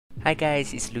Hi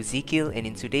guys, it's Luzekiel, and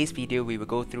in today's video we will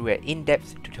go through an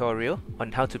in-depth tutorial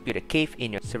on how to build a cave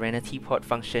in your Serenitea Pot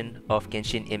function of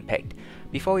Genshin Impact.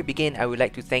 Before we begin, I would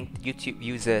like to thank YouTube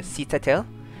user Citatel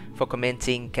for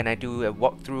commenting, can I do a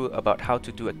walkthrough about how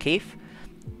to do a cave?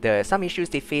 Some issues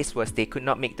they faced was they could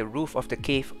not make the roof of the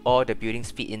cave or the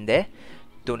buildings fit in there,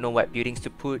 don't know what buildings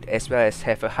to put, as well as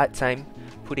have a hard time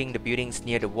putting the buildings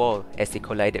near the wall as they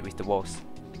collided with the walls.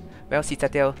 Well,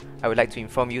 Citatel, I would like to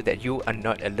inform you that you are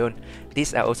not alone.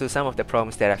 These are also some of the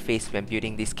problems that I faced when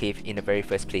building this cave in the very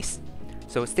first place.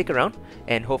 So stick around,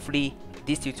 and hopefully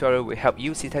this tutorial will help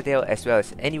you, Citatel, as well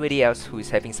as anybody else who is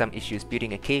having some issues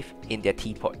building a cave in their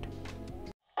teapot.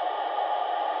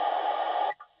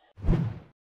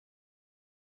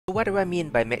 So what do I mean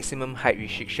by maximum height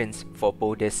restrictions for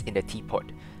boulders in the teapot?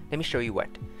 Let me show you what.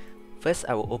 First,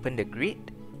 I will open the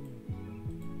grid.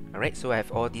 Alright, so I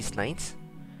have all these lines.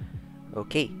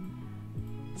 Okay,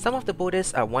 some of the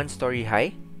boulders are 1 story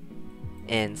high,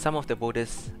 and some of the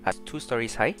boulders are 2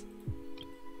 stories high.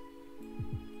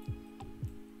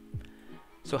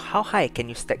 So how high can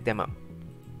you stack them up?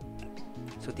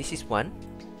 So this is 1,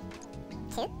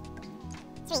 2,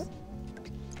 3,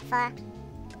 4,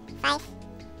 5,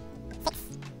 6.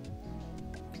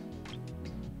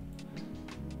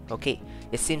 Okay,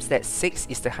 it seems that 6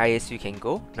 is the highest you can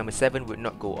go. Number 7 would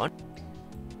not go on.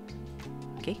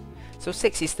 Okay, so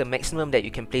 6 is the maximum that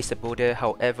you can place a boulder.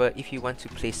 However, if you want to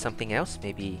place something else,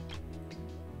 maybe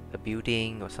a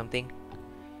building or something,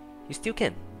 you still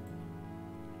can.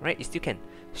 Right, you still can.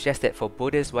 It's just that for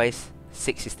boulders wise,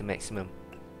 6 is the maximum.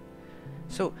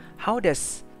 So how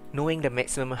does knowing the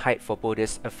maximum height for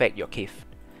boulders affect your cave?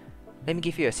 Let me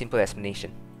give you a simple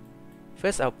explanation.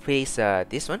 First, I'll place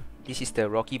this one. This is the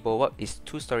rocky bulwark. It's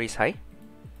 2 stories high.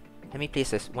 Let me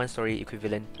place a 1 story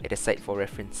equivalent at the side for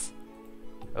reference.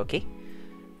 Okay,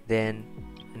 then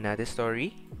another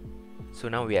story. So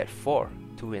now we're at 4,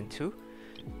 2 and 2.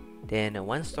 Then a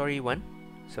 1 story 1,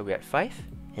 so we're at 5.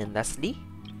 And lastly,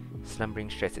 slumbering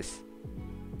stresses.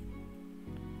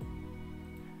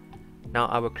 Now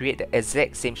I will create the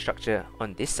exact same structure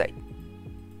on this side.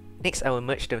 Next, I will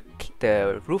merge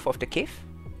the roof of the cave.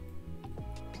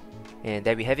 And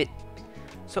there we have it.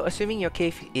 So assuming your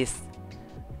cave is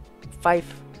 5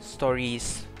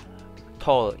 stories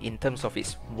tall in terms of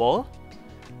its wall,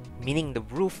 meaning the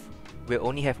roof will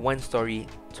only have 1 story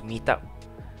to meet up.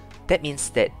 That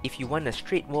means that if you want a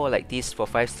straight wall like this for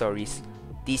 5 stories,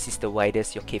 this is the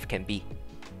widest your cave can be.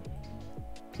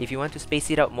 If you want to space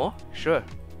it out more, sure.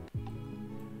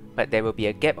 But there will be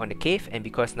a gap on the cave, and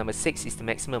because number 6 is the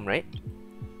maximum, right?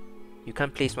 You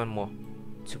can't place one more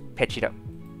to patch it up.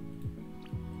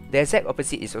 The exact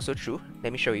opposite is also true.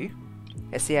 Let me show you.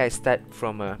 Let's say I start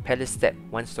from a palace step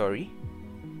 1 story,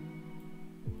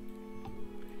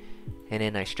 and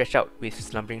then I stretch out with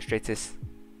slumbering stresses.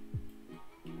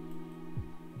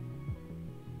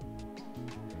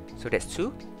 So that's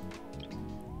 2,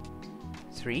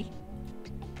 3,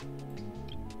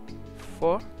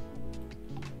 4,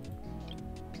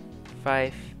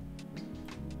 5,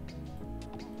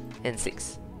 and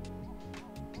 6.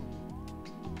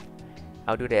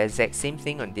 I'll do the exact same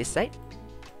thing on this side.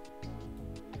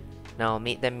 Now I'll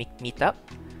make them meet up.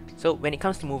 So when it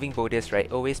comes to moving boulders, right,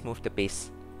 always move the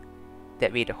base.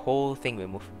 That way the whole thing will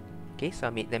move. Okay, so I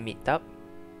made them meet up.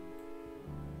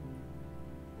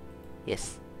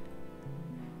 Yes.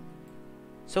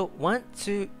 So 1,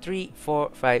 2, 3, 4,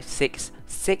 5, 6.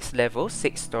 6 levels,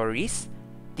 6 stories.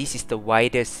 This is the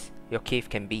widest your cave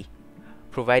can be,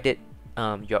 provided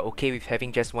you're okay with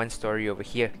having just 1 story over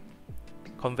here.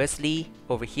 Conversely,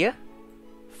 over here,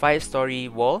 5 story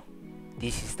wall.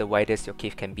 This is the widest your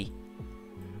cave can be.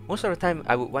 Most of the time,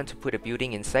 I would want to put a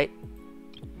building inside.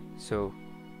 So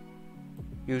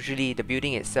usually the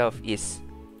building itself is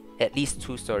at least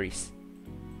 2 stories.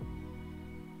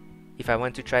 If I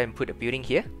want to try and put a building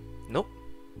here, nope,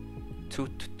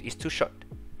 it's too short.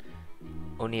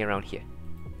 Only around here.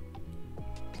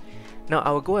 Now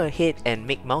I will go ahead and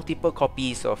make multiple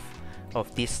copies of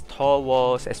these tall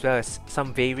walls, as well as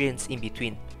some variants in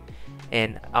between.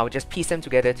 And I'll just piece them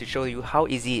together to show you how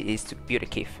easy it is to build a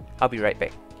cave. I'll be right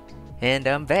back. And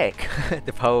I'm back.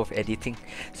 The power of editing.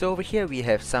 So over here we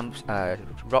have some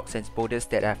rocks and boulders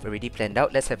that I've already planned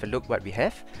out. Let's have a look what we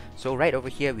have. So right over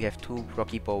here we have 2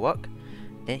 rocky bulwark.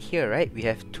 And here, right, we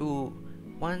have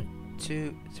 1,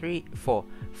 2, 3,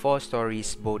 4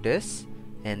 stories boulders.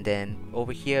 And then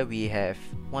over here we have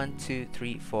 1, 2,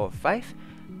 3, 4, 5.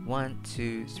 1,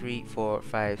 2, 3, 4,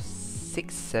 5,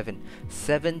 6, 7.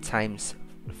 7 times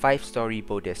 5 story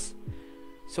boulders.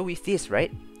 So with this,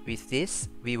 right, with this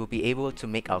we will be able to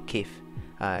make our cave.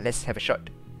 Let's have a shot.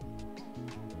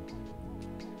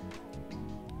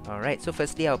 Alright, so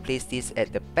firstly I'll place this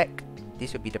at the back.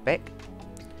 This will be the back.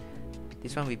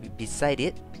 This one will be beside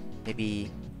it. Maybe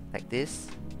like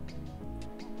this.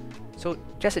 So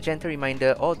just a gentle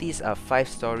reminder, all these are 5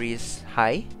 stories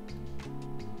high.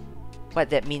 What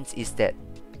that means is that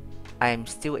I'm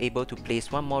still able to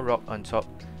place one more rock on top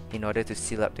in order to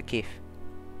seal up the cave.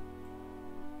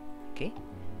 Okay,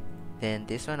 then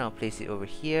this one I'll place it over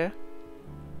here.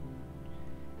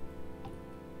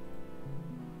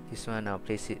 This one I'll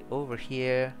place it over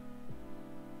here.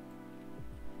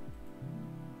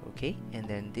 Okay, and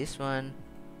then this one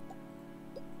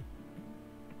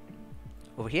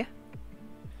over here.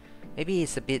 Maybe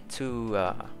it's a bit too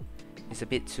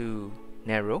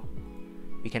narrow.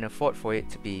 We can afford for it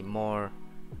to be more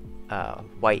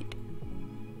wide.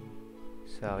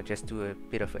 So I'll just do a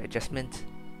bit of an adjustment.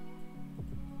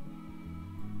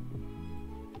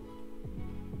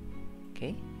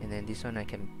 Okay, and then this one I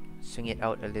can swing it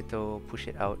out a little, push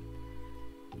it out.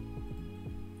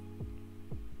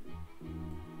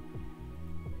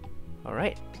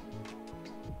 Alright.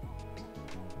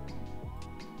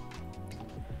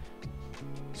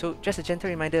 So just a gentle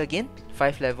reminder again,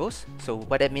 5 levels. So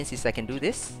what that means is I can do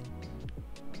this.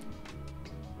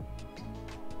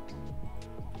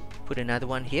 Put another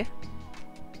one here.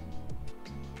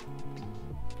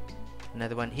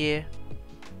 Another one here.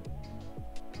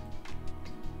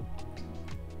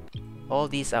 All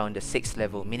these are on the 6th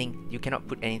level, meaning you cannot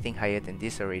put anything higher than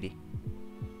this already.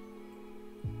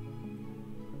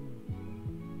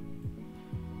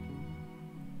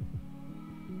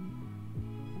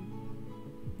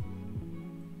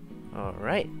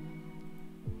 Alright.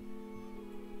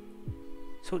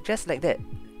 So just like that,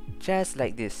 just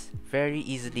like this, very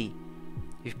easily,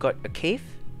 we've got a cave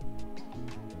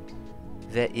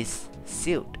that is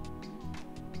sealed.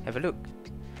 Have a look.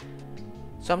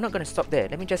 So I'm not going to stop there.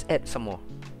 Let me just add some more.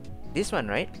 This one,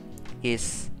 right,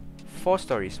 is 4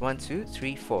 stories. 1, 2,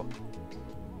 3, 4.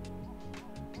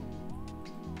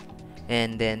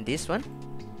 And then this one,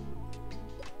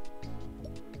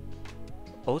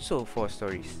 also 4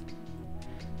 stories.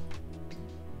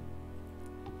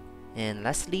 And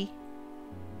lastly,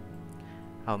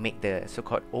 I'll make the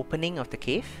so-called opening of the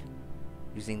cave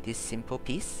using this simple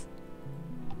piece.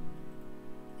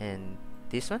 And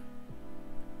this one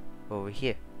over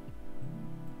here.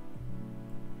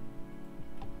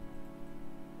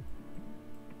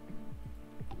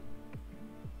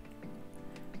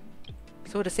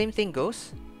 So the same thing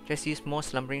goes, just use more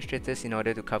slumbering stratus in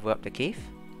order to cover up the cave.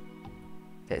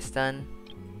 That's done.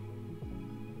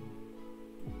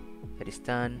 That is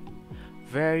done.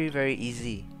 Very, very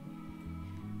easy.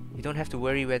 You don't have to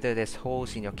worry whether there's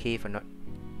holes in your cave or not.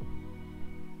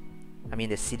 I mean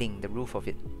the ceiling, the roof of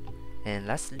it. And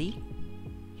lastly,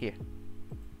 here.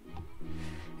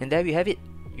 And there we have it.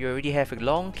 You already have a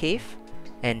long cave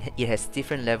and it has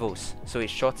different levels. So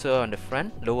it's shorter on the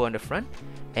front, lower on the front,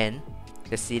 and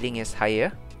the ceiling is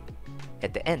higher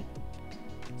at the end.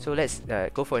 So let's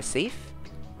go for a save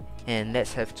and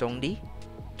let's have Zhongli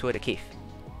tour the cave.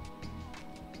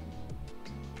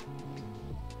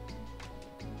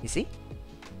 You see?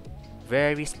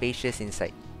 Very spacious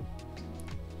inside.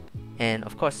 And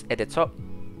of course at the top,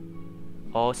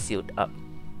 all sealed up.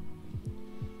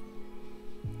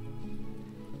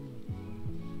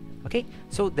 Okay,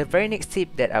 so the very next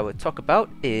tip that I will talk about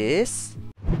is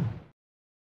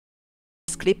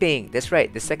clipping. That's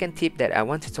right, the second tip that I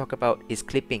want to talk about is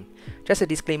clipping. Just a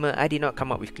disclaimer, I did not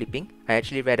come up with clipping. I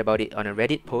actually read about it on a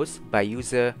Reddit post by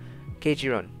user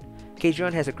Kejirion.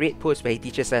 Kejirion has a great post where he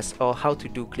teaches us all how to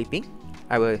do clipping.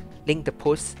 I will link the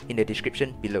post in the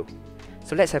description below.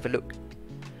 So let's have a look.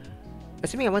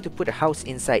 Assuming I want to put a house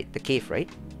inside the cave, right?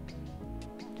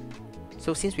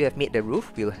 So since we have made the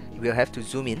roof, we'll have to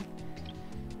zoom in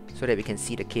so that we can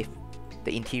see the cave,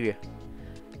 the interior.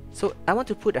 So I want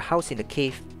to put a house in the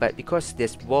cave, but because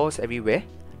there's walls everywhere,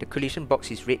 the collision box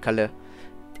is red color,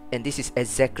 and this is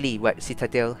exactly what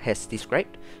Citadel has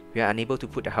described. We are unable to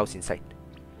put a house inside.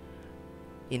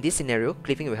 In this scenario,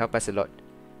 clipping will help us a lot.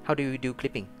 How do we do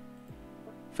clipping?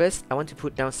 First, I want to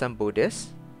put down some boulders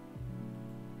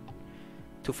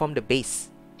to form the base.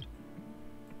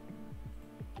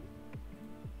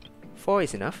 4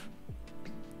 is enough.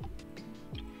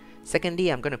 Secondly,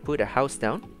 I'm going to put a house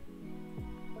down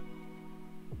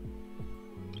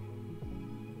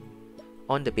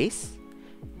on the base.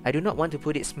 I do not want to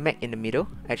put it smack in the middle.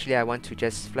 Actually, I want to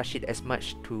just flush it as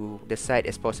much to the side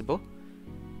as possible.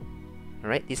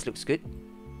 Alright, this looks good.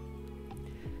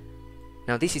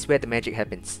 Now this is where the magic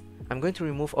happens. I'm going to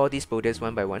remove all these boulders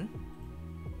one by one.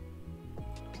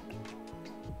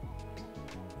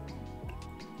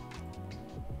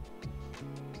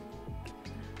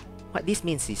 What this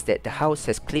means is that the house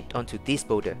has clipped onto this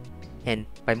boulder, and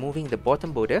by moving the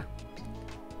bottom boulder,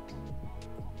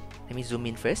 let me zoom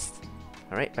in first.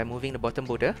 Alright, by moving the bottom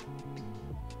boulder,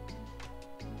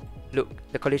 look,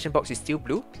 the collision box is still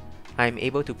blue. I'm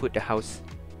able to put the house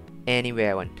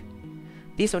anywhere I want.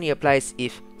 This only applies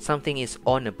if something is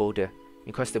on a boulder,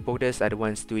 because the boulders are the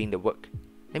ones doing the work.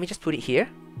 Let me just put it here.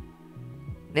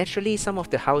 Naturally, some of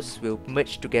the house will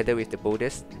merge together with the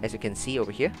boulders, as you can see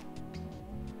over here.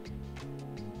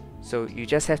 So you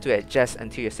just have to adjust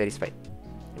until you're satisfied.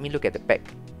 Let me look at the back.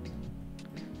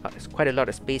 There's quite a lot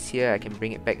of space here. I can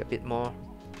bring it back a bit more.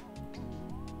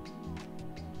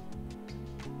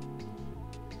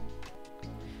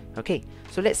 Okay,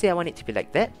 so let's say I want it to be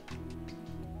like that.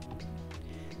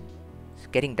 It's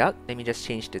getting dark. Let me just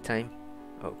change the time.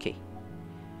 Okay.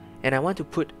 And I want to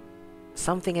put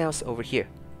something else over here.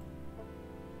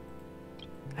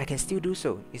 I can still do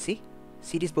so, you see?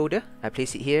 See this boulder? I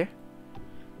place it here.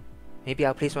 Maybe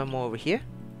I'll place one more over here,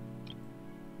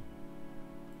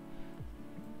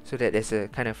 so that there's a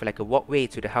kind of like a walkway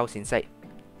to the house inside.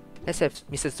 Let's have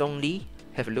Mr. Zhongli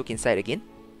have a look inside again.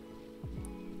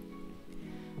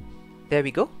 There we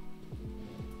go.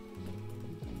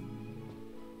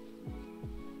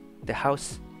 The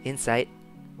house inside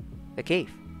the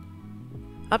cave.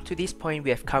 Up to this point,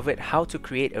 we have covered how to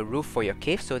create a roof for your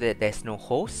cave so that there's no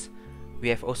holes. We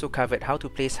have also covered how to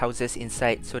place houses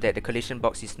inside so that the collision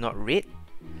box is not red.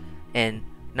 And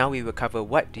now we will cover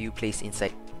what do you place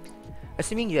inside.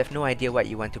 Assuming you have no idea what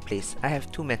you want to place, I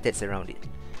have two methods around it.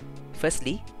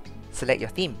 Firstly, select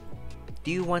your theme. Do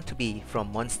you want to be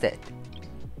from Mondstadt?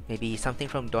 Maybe something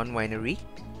from Dawn Winery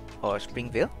or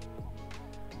Springvale?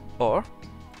 Or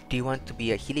do you want to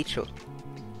be a Hilichurl?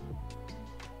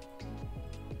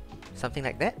 Something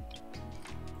like that?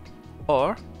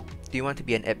 Or do you want to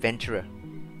be an adventurer?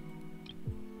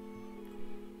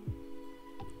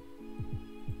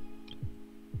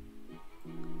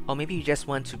 Or maybe you just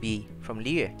want to be from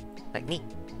Liyue, like me.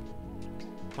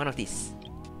 One of these.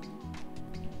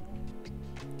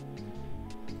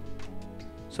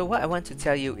 So what I want to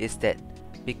tell you is that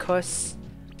because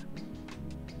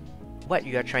what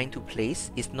you are trying to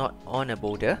place is not on a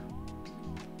boulder,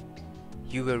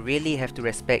 you will really have to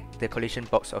respect the collision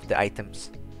box of the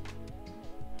items.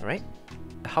 Alright?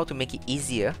 How to make it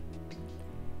easier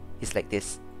is like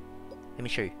this. Let me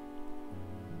show you.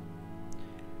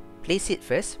 Place it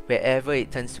first wherever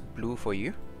it turns blue for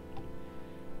you,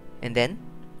 and then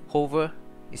hover,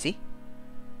 you see?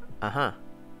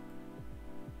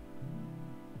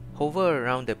 Hover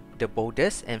around the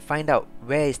boulders and find out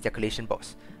where is the collision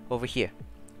box. Over here.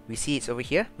 We see it's over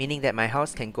here, meaning that my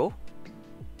house can go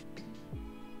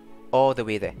all the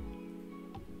way there.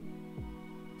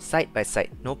 Side by side,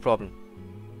 no problem.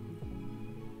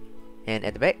 And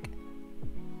at the back,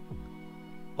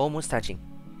 almost touching.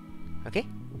 Okay?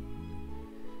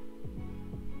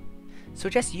 So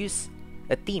just use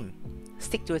a theme.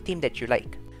 Stick to a theme that you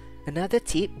like. Another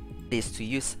tip is to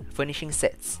use furnishing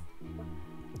sets.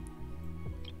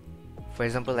 For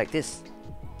example, like this.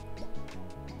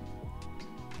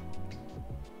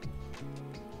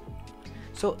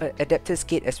 So a adapter's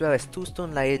gate as well as 2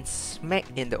 stone lions smack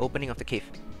in the opening of the cave.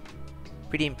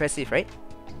 Pretty impressive, right?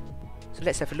 So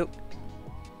let's have a look.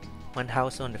 One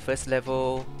house on the first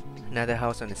level, another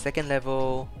house on the second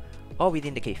level, all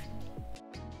within the cave.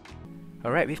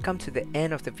 Alright, we've come to the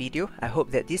end of the video. I hope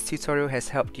that this tutorial has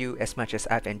helped you as much as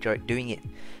I've enjoyed doing it.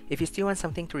 If you still want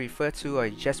something to refer to or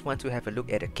you just want to have a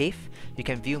look at a cave, you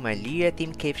can view my Liyue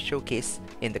themed cave showcase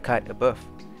in the card above.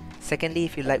 Secondly,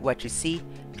 if you like what you see,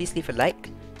 please leave a like,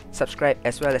 subscribe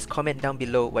as well as comment down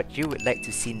below what you would like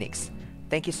to see next.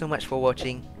 Thank you so much for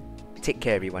watching. Take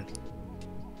care everyone.